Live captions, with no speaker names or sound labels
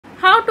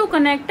how to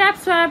connect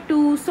Tapswap to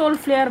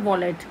Solflare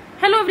wallet.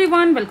 Hello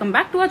everyone, welcome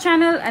back to our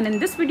channel, and in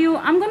this video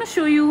I'm going to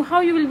show you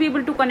how you will be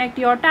able to connect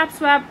your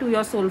Tapswap to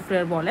your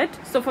Solflare wallet.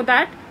 So for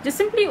that, just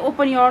simply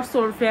open your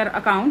Solflare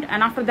account,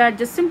 and after that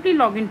just simply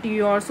log into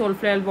your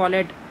Solflare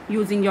wallet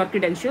using your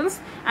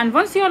credentials. And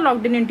once you are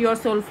logged in into your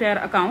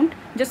Solflare account,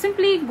 just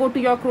simply go to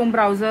your Chrome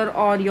browser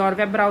or your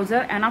web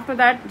browser, and after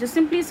that just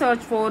simply search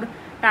for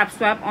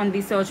Tapswap on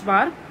the search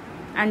bar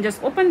and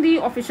just open the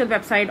official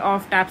website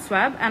of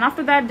Tapswap, and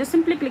after that just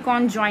simply click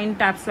on join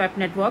Tapswap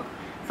network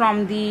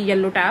from the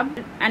yellow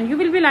tab, and you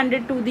will be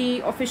landed to the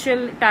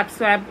official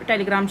Tapswap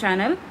Telegram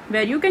channel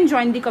where you can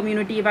join the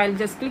community while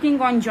just clicking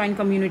on join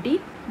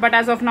community. But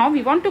as of now,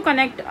 we want to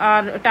connect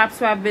our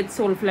Tapswap with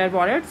Solflare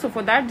wallet. So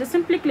for that, just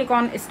simply click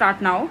on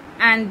start now,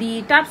 and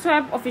the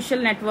Tapswap official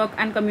network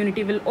and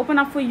community will open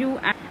up for you.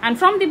 And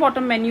from the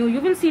bottom menu,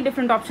 you will see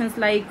different options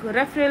like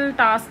referral,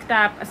 task,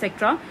 tap,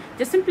 etc.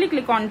 Just simply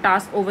click on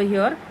task over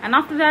here, and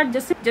after that,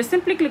 just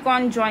simply click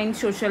on join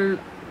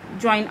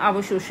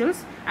our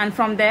socials, and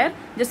from there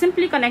just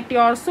simply connect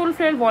your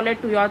Solflare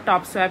wallet to your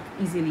Tapswap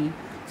easily.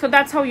 So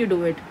that's how you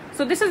do it.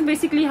 So this is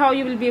basically how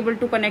you will be able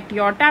to connect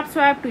your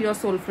Tapswap to your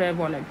Solflare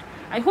wallet.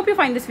 I hope you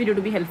find this video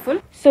to be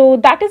helpful. So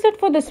that is it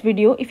for this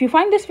video. If you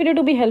find this video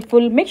to be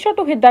helpful, make sure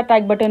to hit that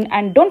like button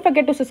and don't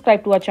forget to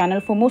subscribe to our channel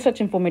for more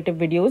such informative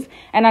videos,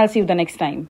 and I'll see you the next time.